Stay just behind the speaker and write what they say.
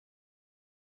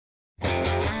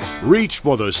Reach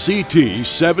for the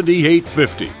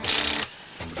CT7850.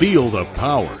 Feel the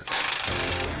power,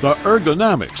 the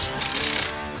ergonomics,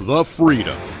 the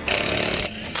freedom.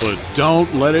 But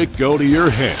don't let it go to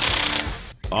your head.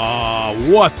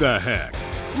 What the heck?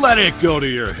 Let it go to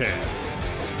your head.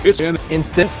 It's an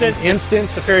instant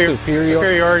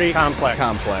superiority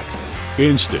complex.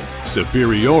 Instant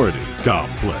superiority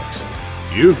complex.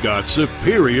 You've got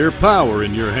superior power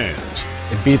in your hands.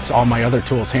 It beats all my other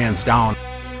tools hands down.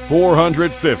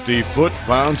 450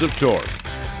 foot-pounds of torque.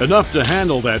 Enough to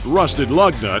handle that rusted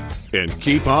lug nut and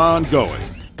keep on going.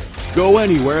 Go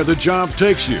anywhere the job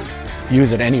takes you.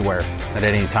 Use it anywhere, at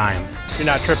any time. You're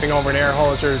not tripping over an air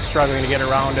hose or struggling to get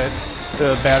around it.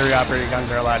 The battery-operated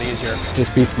guns are a lot easier. It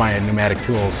just beats my pneumatic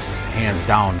tools hands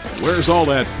down. Where's all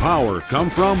that power come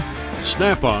from?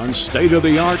 Snap-on's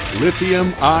state-of-the-art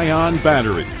lithium-ion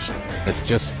batteries. It's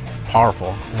just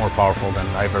powerful, more powerful than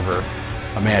I've ever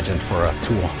imagined for a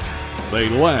tool. They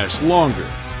last longer,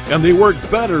 and they work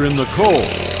better in the cold,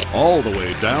 all the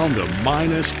way down to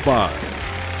 -5.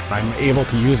 I'm able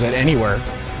to use it anywhere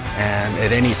and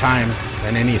at any time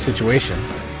in any situation.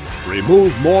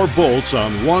 Remove more bolts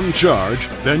on one charge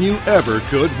than you ever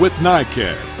could with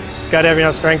NICAD. It's got to have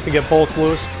enough strength to get bolts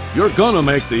loose. You're gonna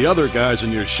make the other guys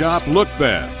in your shop look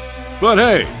bad. But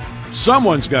hey,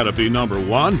 someone's gotta be number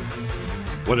one.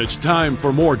 When it's time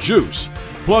for more juice,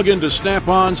 plug into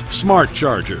Snap-on's Smart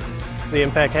Charger. The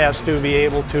Impact has to be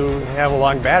able to have a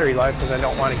long battery life because I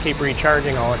don't want to keep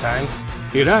recharging all the time.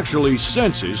 It actually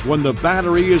senses when the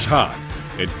battery is hot.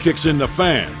 It kicks in the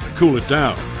fan to cool it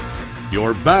down.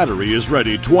 Your battery is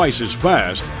ready twice as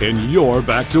fast, and you're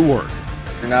back to work.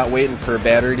 You're not waiting for a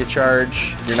battery to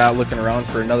charge. You're not looking around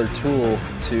for another tool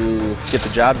to get the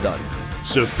job done.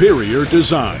 Superior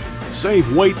design. Save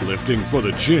weightlifting for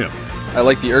the gym. I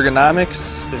like the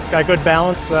ergonomics. It's got good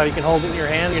balance. You can hold it in your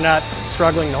hand. You're not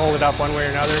struggling to hold it up one way or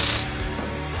another.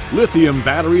 Lithium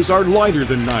batteries are lighter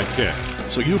than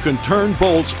NICAD, so you can turn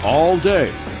bolts all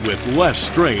day with less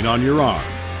strain on your arm.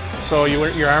 So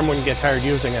your arm wouldn't get tired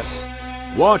using it.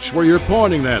 Watch where you're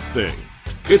pointing that thing.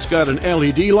 It's got an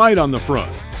LED light on the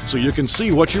front, so you can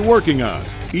see what you're working on,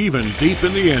 even deep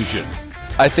in the engine.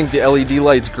 I think the LED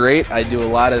light's great. I do a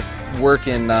lot of work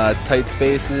in tight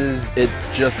spaces. It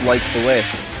just lights the way.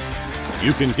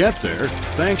 You can get there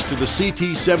thanks to the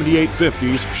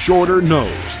CT7850's shorter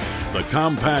nose. The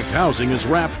compact housing is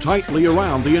wrapped tightly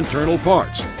around the internal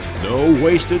parts. No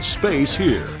wasted space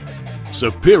here.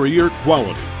 Superior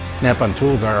quality. Snap-on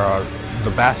tools are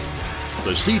the best.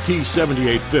 The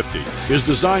CT7850 is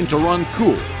designed to run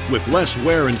cool with less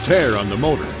wear and tear on the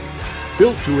motor.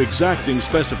 Built to exacting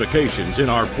specifications in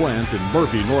our plant in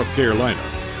Murphy, North Carolina,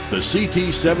 the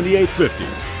CT7850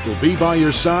 will be by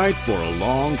your side for a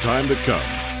long time to come.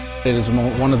 It is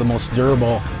one of the most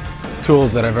durable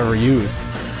tools that I've ever used.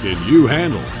 Can you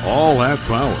handle all that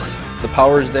power? The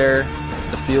power's there,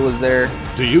 the feel is there.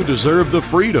 Do you deserve the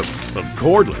freedom of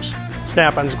cordless?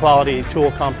 Snap-on's a quality tool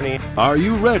company. Are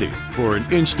you ready for an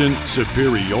instant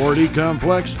superiority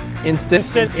complex? Instant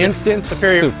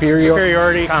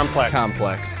superiority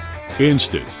complex.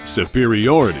 Instant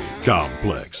superiority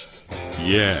complex.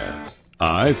 Yeah,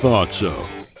 I thought so.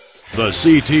 The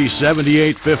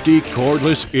CT7850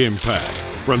 Cordless Impact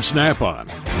from Snap-on.